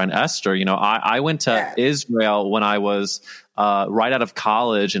about our friend Esther, you know, I went to Israel when I was right out of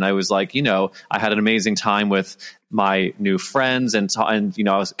college, and I was like, you know, I had an amazing time with my new friends, and you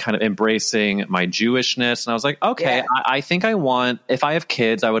know, I was kind of embracing my Jewishness, and I was like, okay, I think I want, if I have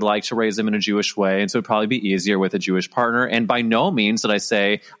kids, I would like to raise them in a Jewish way, and so it'd probably be easier with a Jewish partner. And by no means did I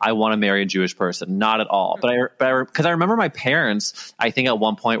say I want to marry a Jewish person, not at all. But because I remember my parents, I think at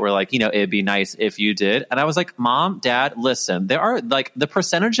one point were like, you know, it'd be nice if you did, and I was like, Mom, Dad, listen, there are like the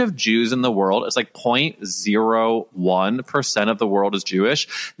percentage of Jews in the world is like 0.01% of the world is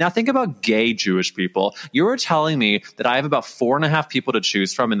Jewish. Now think about gay Jewish people. You were telling me that I have about 4.5 people to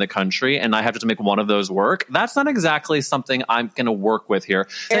choose from in the country, and I have to make one of those work. That's not exactly something I'm going to work with here.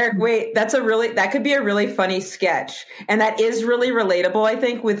 Eric, wait, that could be a really funny sketch. And that is really relatable, I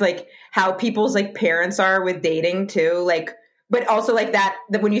think, with like how people's like parents are with dating too. Like, but also like that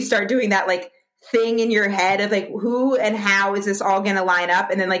when you start doing that, like thing in your head of like, who and how is this all going to line up?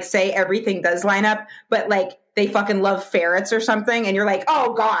 And then like say everything does line up, but like they fucking love ferrets or something. And you're like,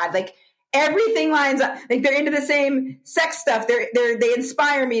 oh God, like everything lines up. Like they're into the same sex stuff. They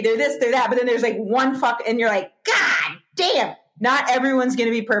inspire me. They're this, they're that. But then there's like one fuck, and you're like, God damn, not everyone's going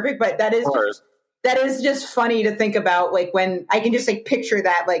to be perfect, but that is just funny to think about. Like when I can just like picture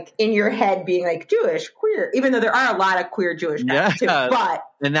that like in your head being like Jewish, queer, even though there are a lot of queer Jewish guys too, but.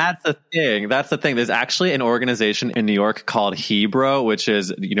 And that's the thing. There's actually an organization in New York called Hebrew, which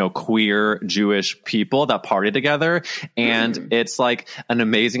is, you know, queer Jewish people that party together. And it's like an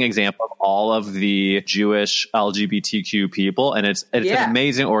amazing example of all of the Jewish LGBTQ people. And it's an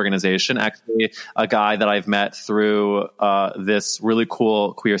amazing organization. Actually, a guy that I've met through this really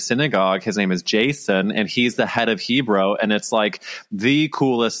cool queer synagogue, his name is Jason, and he's the head of Hebrew. And it's like the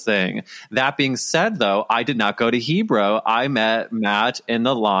coolest thing. That being said, though, I did not go to Hebrew. I met Matt in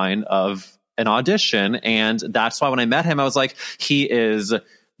the line of an audition, and that's why when I met him I was like, he is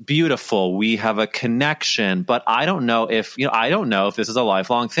beautiful, we have a connection, but I don't know if this is a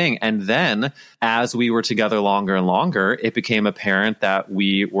lifelong thing. And then as we were together longer and longer, it became apparent that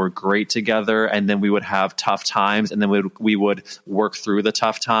we were great together, and then we would have tough times, and then we would work through the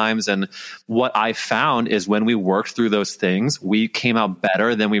tough times. And what I found is when we worked through those things, we came out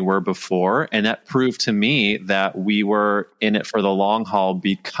better than we were before. And that proved to me that we were in it for the long haul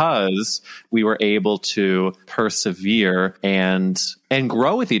because we were able to persevere and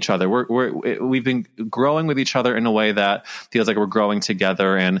grow with each other. We've been growing with each other in a way that feels like we're growing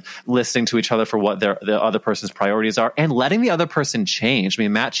together, and listening to each other for what the other person's priorities are, and letting the other person change. I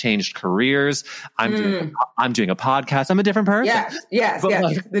mean, Matt changed careers. I'm doing a podcast. I'm a different person. Yes.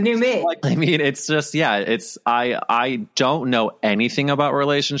 Like, the new me. I mean, it's just, I don't know anything about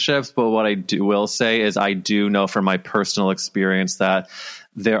relationships, but what I will say is I do know from my personal experience that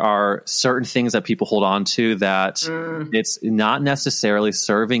there are certain things that people hold on to that it's not necessarily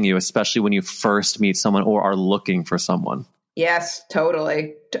serving you, especially when you first meet someone or are looking for someone. Yes,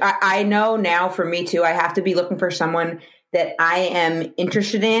 totally. I know now for me too, I have to be looking for someone that I am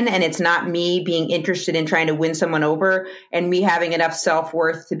interested in, and it's not me being interested in trying to win someone over, and me having enough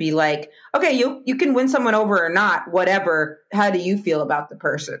self-worth to be like, okay, you can win someone over or not, whatever. How do you feel about the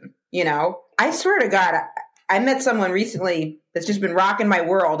person? You know, I swear to God, I met someone recently that's just been rocking my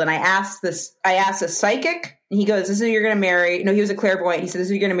world. And I asked a psychic, and he goes, this is who you're going to marry. No, he was a clairvoyant. He said, this is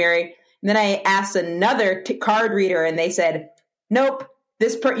who you're going to marry. And then I asked another card reader, and they said, nope,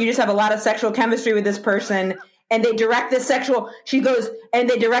 you just have a lot of sexual chemistry with this person. And they direct this sexual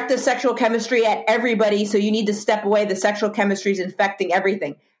chemistry at everybody. So you need to step away. The sexual chemistry is infecting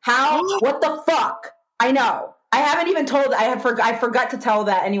everything. How? What the fuck? I know. I haven't even told, I forgot to tell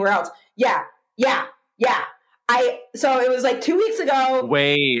that anywhere else. Yeah. So it was like 2 weeks ago.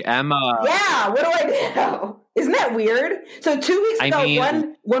 Wait, Emma. Yeah. What do I do? Isn't that weird? So 2 weeks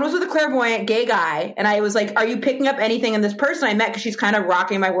ago, one was with a clairvoyant gay guy, and I was like, are you picking up anything in this person I met? Because she's kind of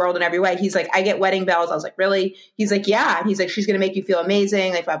rocking my world in every way. He's like, I get wedding bells. I was like, really? He's like, yeah. And he's like, she's going to make you feel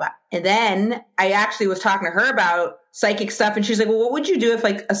amazing. Like, blah, blah. And then I actually was talking to her about psychic stuff, and she's like, well, what would you do if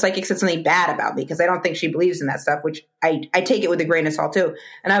like a psychic said something bad about me? Because I don't think she believes in that stuff, which I take it with a grain of salt too.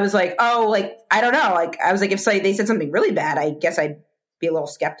 And I was like, oh, like, I don't know. Like, I was like, if they said something really bad, I guess I'd be a little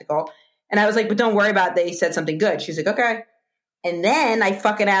skeptical. And I was like, but don't worry about it. They said something good. She's like, okay. And then I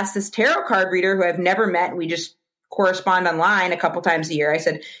fucking asked this tarot card reader who I've never met, and we just correspond online a couple times a year. I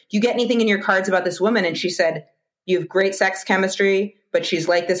said, do you get anything in your cards about this woman? And she said, you have great sex chemistry, but she's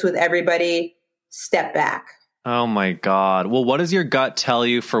like this with everybody. Step back. Oh my God. Well, what does your gut tell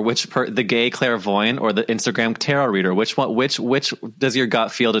you for the gay clairvoyant or the Instagram tarot reader? Which does your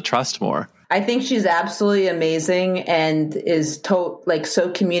gut feel to trust more? I think she's absolutely amazing and is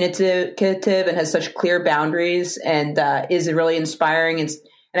so communicative and has such clear boundaries and is really inspiring. And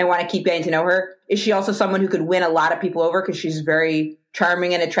I want to keep getting to know her. Is she also someone who could win a lot of people over because she's very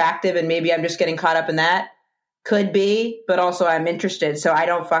charming and attractive? And maybe I'm just getting caught up in that. Could be, but also I'm interested. So I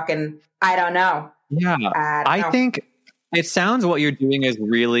don't know. Yeah, I think it sounds what you're doing is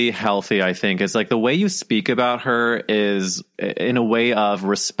really healthy, I think. It's like the way you speak about her is in a way of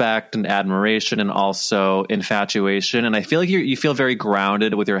respect and admiration and also infatuation. And I feel like you feel very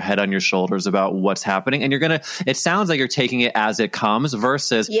grounded with your head on your shoulders about what's happening. And it sounds like you're taking it as it comes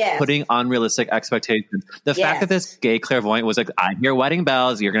versus putting unrealistic expectations. The fact that this gay clairvoyant was like, I hear wedding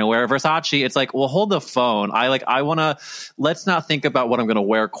bells, you're going to wear a Versace. It's like, well, hold the phone. Let's not think about what I'm going to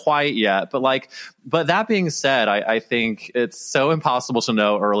wear quite yet. But that being said, I think it's so impossible to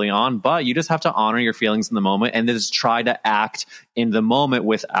know early on, but you just have to honor your feelings in the moment and just try to act in the moment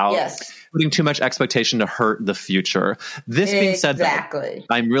without putting too much expectation to hurt the future. This being said, though,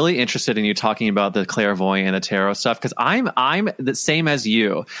 I'm really interested in you talking about the clairvoyant and the tarot stuff because I'm the same as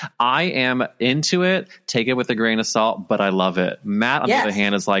you. I am into it. Take it with a grain of salt, but I love it. Matt, on the other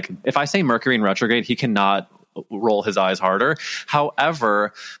hand, is like, if I say Mercury in retrograde, he cannot roll his eyes harder.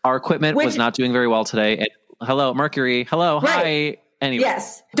 However, our equipment was not doing very well today. And hello, Mercury. Hello. Hi. Anyway.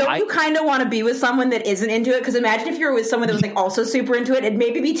 Yes. Don't you kind of want to be with someone that isn't into it? Because imagine if you were with someone that was like also super into it, it'd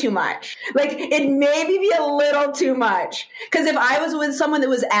maybe be too much. Like it'd maybe be a little too much. Because if I was with someone that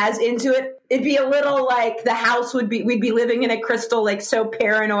was as into it, it'd be a little like the house we'd be living in a crystal, like so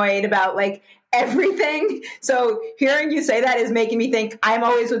paranoid about like everything. So hearing you say that is making me think I'm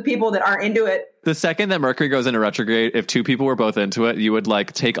always with people that aren't into it. The second that Mercury goes into retrograde, if two people were both into it, you would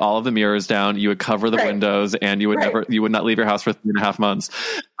like take all of the mirrors down, you would cover the windows, and you would not leave your house for 3.5 months.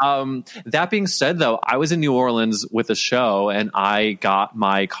 That being said, though, I was in New Orleans with a show and I got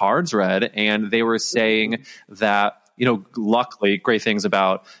my cards read, and they were saying that, luckily, great things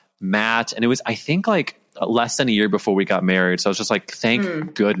about Matt. And it was, I think, like less than a year before we got married. So I was just like,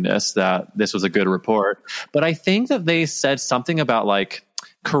 thank goodness that this was a good report. But I think that they said something about like,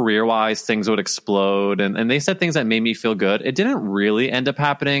 career-wise, things would explode, and they said things that made me feel good. It didn't really end up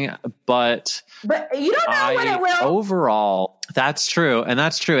happening, but you don't know when it will. Overall, that's true, and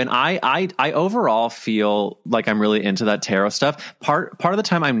I overall feel like I'm really into that tarot stuff. Part of the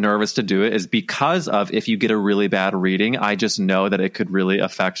time I'm nervous to do it is because of if you get a really bad reading, I just know that it could really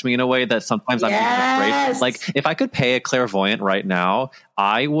affect me in a way that sometimes I'm afraid. Like if I could pay a clairvoyant right now,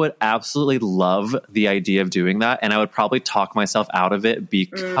 I would absolutely love the idea of doing that. And I would probably talk myself out of it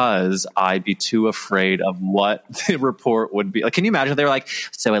because I'd be too afraid of what the report would be. Like, can you imagine if they were like,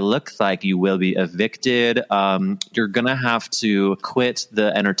 so it looks like you will be evicted. You're going to have to quit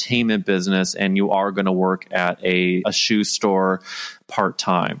the entertainment business and you are going to work at a shoe store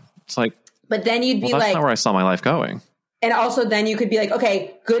part-time. It's like, but then you'd be that's like, not where I saw my life going. And also then you could be like,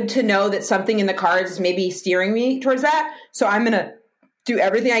 okay, good to know that something in the cards is maybe steering me towards that. So I'm going to do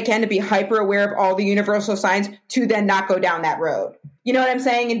everything I can to be hyper aware of all the universal signs to then not go down that road. You know what I'm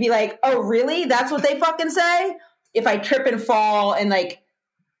saying? And be like, oh, really? That's what they fucking say? If I trip and fall and like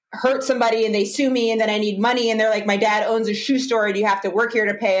hurt somebody and they sue me and then I need money and they're like, my dad owns a shoe store and you have to work here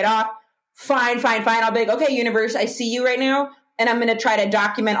to pay it off. Fine. I'll be like, okay, universe, I see you right now. And I'm going to try to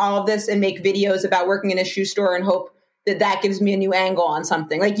document all of this and make videos about working in a shoe store and hope that gives me a new angle on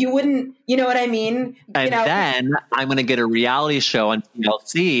something. Like you wouldn't, you know what I mean? And then I'm going to get a reality show on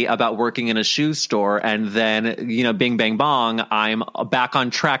TLC about working in a shoe store. And then, bing, bang, bong, I'm back on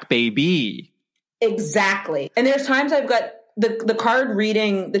track, baby. Exactly. And there's times I've got the card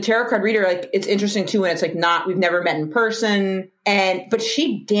reading, the tarot card reader, like it's interesting too. And it's like we've never met in person. But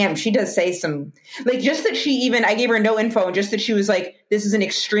she does say some, like just that I gave her no info and just that she was like, this is an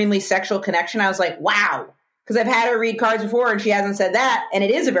extremely sexual connection. I was like, wow. Because I've had her read cards before and she hasn't said that. And it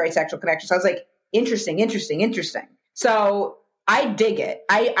is a very sexual connection. So I was like, interesting. So I dig it.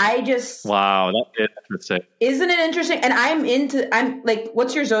 I just, wow, that is interesting. Isn't it interesting? And I'm like,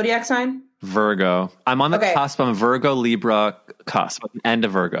 what's your zodiac sign? Virgo. I'm on the cusp. I'm Virgo, Libra cusp. End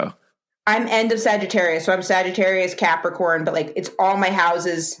of Virgo. I'm end of Sagittarius. So I'm Sagittarius, Capricorn, but like it's all my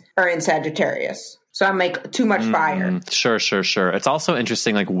houses are in Sagittarius. So I'm like too much fire. Sure. It's also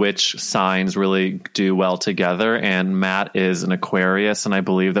interesting, like which signs really do well together. And Matt is an Aquarius, and I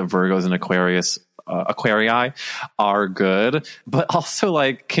believe that Virgo is an Aquarius. Aquarii are good, but also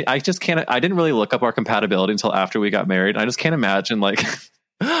like I didn't really look up our compatibility until after we got married. I just can't imagine like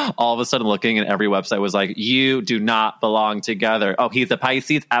all of a sudden looking and every website was like, you do not belong together. Oh, he's a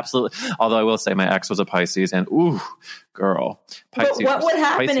Pisces? Absolutely. Although I will say my ex was a Pisces, and ooh, girl. Pisces, but what would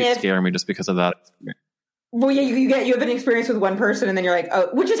happen Pisces if scare me just because of that. Well, yeah, you have an experience with one person, and then you're like, oh,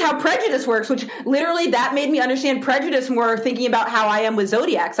 which is how prejudice works, which literally that made me understand prejudice more thinking about how I am with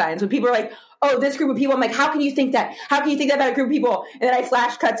zodiac signs. When people are like, oh, this group of people, I'm like, how can you think that? How can you think that about a group of people? And then I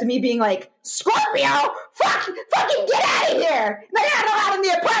flash cut to me being like, Scorpio, fucking get out of here. Like, I don't know how in the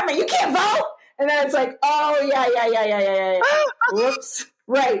apartment. You can't vote. And then it's like, oh, yeah. Whoops.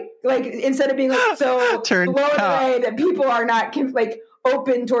 Right. Like, instead of being like so blown away that people are not like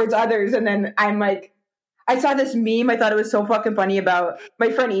open towards others. And then I'm like, I saw this meme. I thought it was so fucking funny about my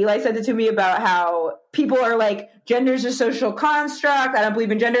friend Eli said it to me about how people are like, gender's a social construct. I don't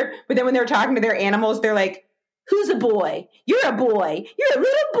believe in gender. But then when they're talking to their animals, they're like, who's a boy? You're a boy. You're a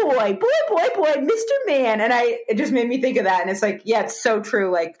little boy. Boy, Mr. Man. And it just made me think of that. And it's like, yeah, it's so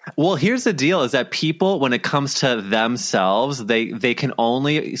true. Like, well, here's the deal is that people, when it comes to themselves, they can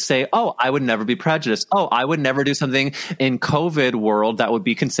only say, oh, I would never be prejudiced. Oh, I would never do something in COVID world that would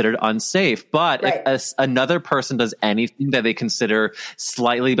be considered unsafe. But if another person does anything that they consider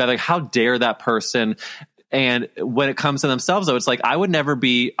slightly better, like, how dare that person? And when it comes to themselves, though, it's like, I would never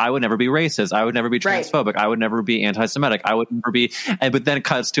be racist. I would never be transphobic. I would never be anti-Semitic. I would never be, but then it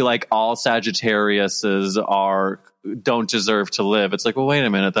cuts to like all Sagittariuses don't deserve to live. It's like, well, wait a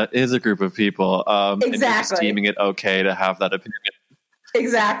minute. That is a group of people. Exactly. And you're just deeming it okay to have that opinion.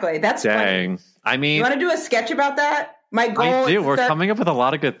 Exactly. That's dang. Funny. I mean, you want to do a sketch about that? My goal. We're coming up with a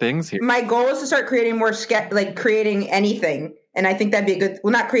lot of good things here. My goal is to start creating more creating anything. And I think that'd be a good,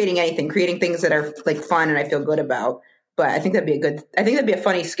 well, not creating anything, creating things that are like fun and I feel good about. But I think that'd be a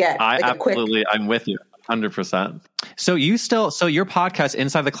funny sketch. I'm with you 100%. So your podcast,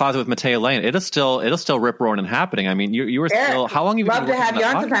 Inside the Closet with Mateo Lane, it'll still rip roaring and happening. I mean, you were still, how long have you been working on that? Love to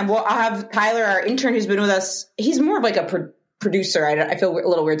have you on sometime. Well, I'll have Tyler, our intern who's been with us. He's more of like a producer. I feel a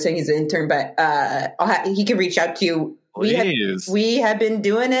little weird saying he's an intern, but he can reach out to you. We have been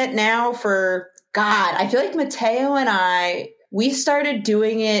doing it now for, God, I feel like Mateo and we started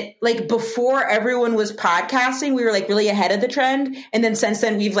doing it like before everyone was podcasting. We were like really ahead of the trend. And then since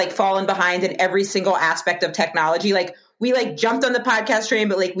then we've like fallen behind in every single aspect of technology. Like we like jumped on the podcast train,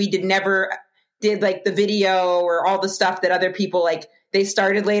 but like we never did like the video or all the stuff that other people like they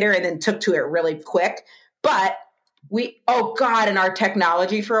started later and then took to it really quick. But in our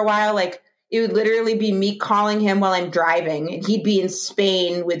technology for a while, like it would literally be me calling him while I'm driving and he'd be in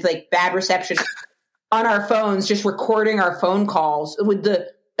Spain with like bad reception. On our phones, just recording our phone calls with the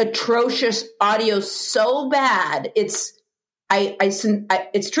atrocious audio so bad. It's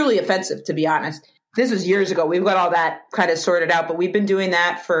truly offensive, to be honest. This was years ago. We've got all that kind of sorted out, but we've been doing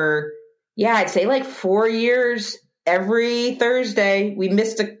that for, I'd say like 4 years every Thursday. We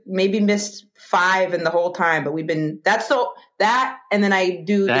missed 5 in the whole time, but we've been, that. And then I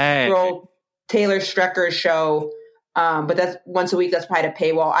do the girl Taylor Strecker's show. But that's once a week. That's probably a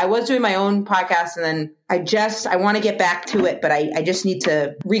paywall. I was doing my own podcast and then I want to get back to it, but I just need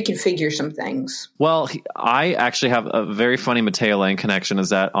to reconfigure some things. Well, I actually have a very funny Mateo Lane connection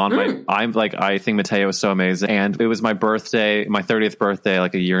is that I think Mateo is so amazing. And it was my birthday, my 30th birthday,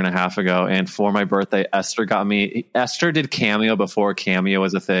 like a year and a half ago. And for my birthday, Esther did Cameo before Cameo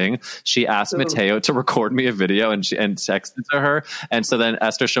was a thing. She asked Mateo to record me a video and texted to her. And so then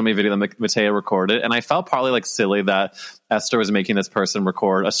Esther showed me a video that Mateo recorded. And I felt probably like silly that Esther was making this person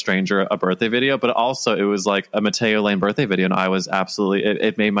record a stranger a birthday video, but also it was like a Mateo Lane birthday video, and I was absolutely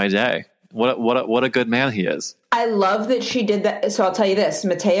it made my day. What a good man he is. I love that she did that. So I'll tell you this: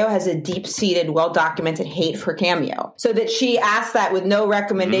 Mateo has a deep-seated, well-documented hate for Cameo. So that she asked that with no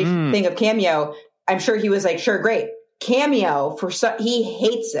recommendation thing of Cameo, I'm sure he was like, "Sure, great." Cameo he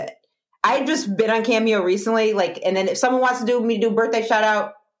hates it. I've just been on Cameo recently, and then if someone wants to do a birthday shout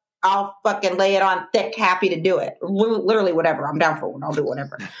out, I'll fucking lay it on thick, happy to do it. Literally whatever. I'm down for one. I'll do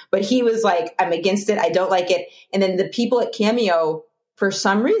whatever. But he was like, I'm against it. I don't like it. And then the people at Cameo, for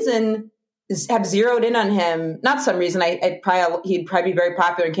some reason, have zeroed in on him. Not some reason. He'd probably be very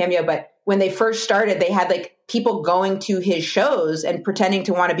popular in Cameo, but when they first started, they had like people going to his shows and pretending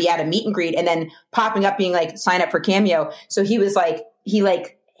to want to be at a meet and greet and then popping up being like, sign up for Cameo. So he was like, he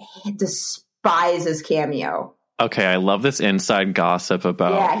despises Cameo. Okay, I love this inside gossip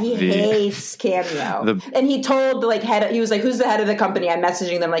about. Yeah, he hates Cameo. And he told the he was like, who's the head of the company? I'm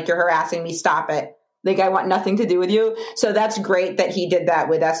messaging them like, you're harassing me. Stop it. Like, I want nothing to do with you. So that's great that he did that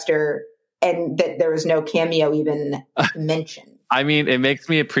with Esther and that there was no Cameo even mentioned. I mean, it makes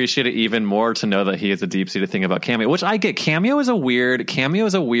me appreciate it even more to know that he has a deep-seated thing about Cameo, which I get. Cameo is a weird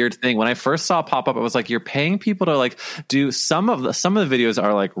thing. When I first saw it pop up, I was like, you're paying people to like do some of the videos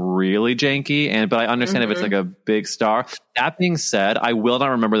are like really janky, but I understand if it's like a big star. That being said, I will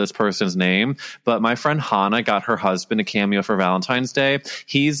not remember this person's name, but my friend Hannah got her husband a Cameo for Valentine's Day.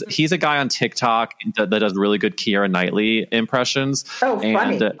 He's a guy on TikTok that does really good Keira Knightley impressions. Oh,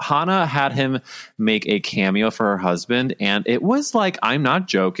 funny. And Hannah had him make a Cameo for her husband, and it was like, I'm not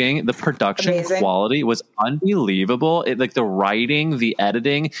joking, the production quality was unbelievable. It, like the writing, the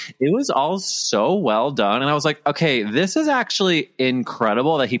editing, it was all so well done. And I was like, okay, this is actually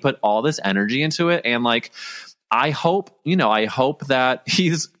incredible that he put all this energy into it. And like, I hope that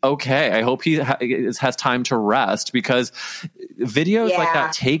he's okay. I hope he has time to rest, because videos like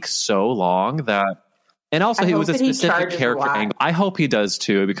that take so long that. And also, it was a specific character angle. I hope he does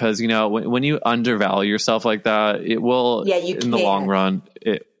too, because when you undervalue yourself like that, it will. Yeah, in the long run,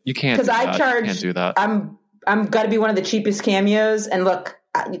 you can't. Because I charge. You can't do that. I'm got to be one of the cheapest Cameos, and look,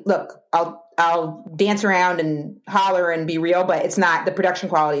 I'll dance around and holler and be real, but it's not. The production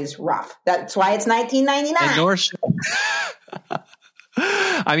quality is rough. That's why it's $19.99.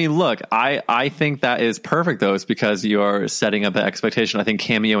 I mean, look, I think that is perfect, though. It's because you're setting up the expectation. I think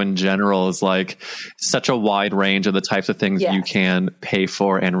Cameo in general is like such a wide range of the types of things you can pay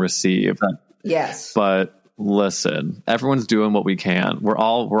for and receive. Yes. But listen, everyone's doing what we can. We're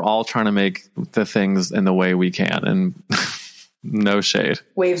all trying to make the things in the way we can, and no shade.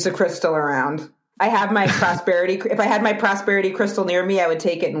 Waves of crystal around. I have my prosperity. If I had my prosperity crystal near me, I would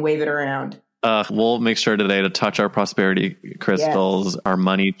take it and wave it around. We'll make sure today to touch our prosperity crystals, our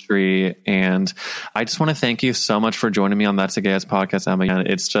money tree. And I just want to thank you so much for joining me on That's a Gay Ass Podcast, Emma.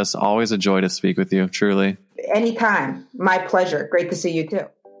 It's just always a joy to speak with you, truly. Anytime. My pleasure. Great to see you too.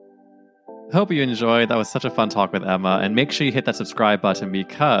 Hope you enjoyed. That was such a fun talk with Emma. And make sure you hit that subscribe button,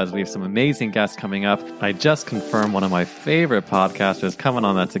 because we have some amazing guests coming up. I just confirmed one of my favorite podcasters coming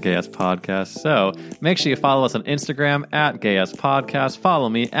on That's a Gay Ass Podcast. So make sure you follow us on Instagram at Gay Ass Podcast. Follow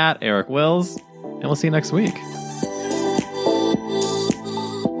me at Eric Wills. And we'll see you next week.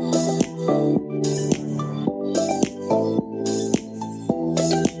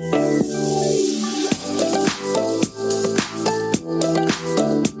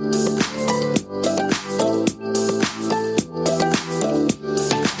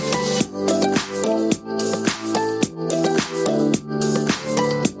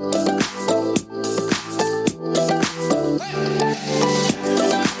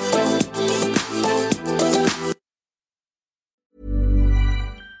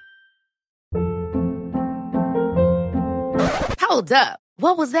 Hold up.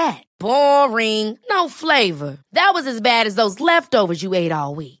 What was that? Boring. No flavor. That was as bad as those leftovers you ate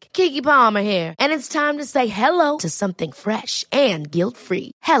all week. Keke Palmer here. And it's time to say hello to something fresh and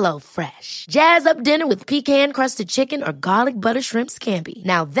guilt-free. Hello Fresh. Jazz up dinner with pecan-crusted chicken or garlic butter shrimp scampi.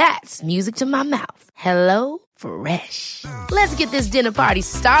 Now that's music to my mouth. Hello Fresh. Let's get this dinner party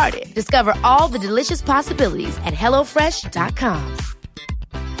started. Discover all the delicious possibilities at HelloFresh.com.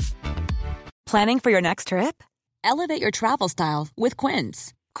 Planning for your next trip? Elevate your travel style with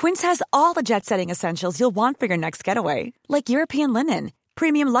Quince. Quince has all the jet-setting essentials you'll want for your next getaway, like European linen,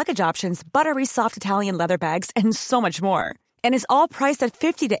 premium luggage options, buttery soft Italian leather bags, and so much more. And is all priced at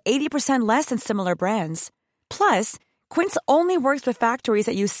 50 to 80% less than similar brands. Plus, Quince only works with factories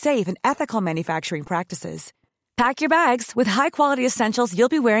that use safe and ethical manufacturing practices. Pack your bags with high-quality essentials you'll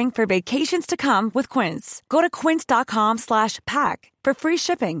be wearing for vacations to come with Quince. Go to quince.com/pack for free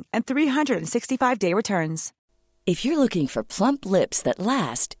shipping and 365-day returns. If you're looking for plump lips that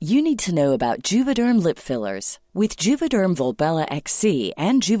last, you need to know about Juvederm lip fillers. With Juvederm Volbella XC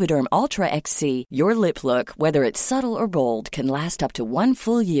and Juvederm Ultra XC, your lip look, whether it's subtle or bold, can last up to 1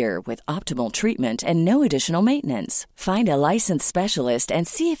 full year with optimal treatment and no additional maintenance. Find a licensed specialist and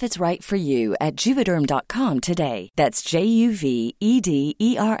see if it's right for you at Juvederm.com today. That's JUVEDERM.com.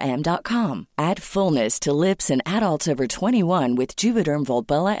 Add fullness to lips in adults over 21 with Juvederm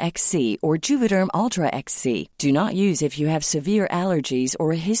Volbella XC or Juvederm Ultra XC. Do not use if you have severe allergies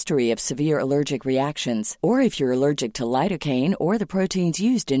or a history of severe allergic reactions, or if you're allergic to lidocaine or the proteins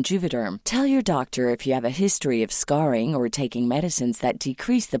used in Juvederm. Tell your doctor if you have a history of scarring or taking medicines that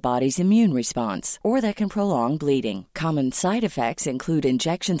decrease the body's immune response or that can prolong bleeding. Common side effects include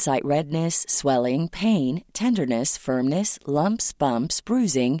injection site redness, swelling, pain, tenderness, firmness, lumps, bumps,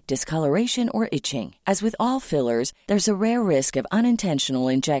 bruising, discoloration, or itching. As with all fillers, there's a rare risk of unintentional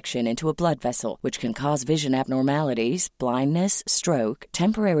injection into a blood vessel, which can cause vision abnormalities, blindness, stroke,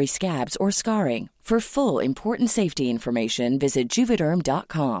 temporary scabs, or scarring. For full, important safety information, visit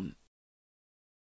Juvederm.com.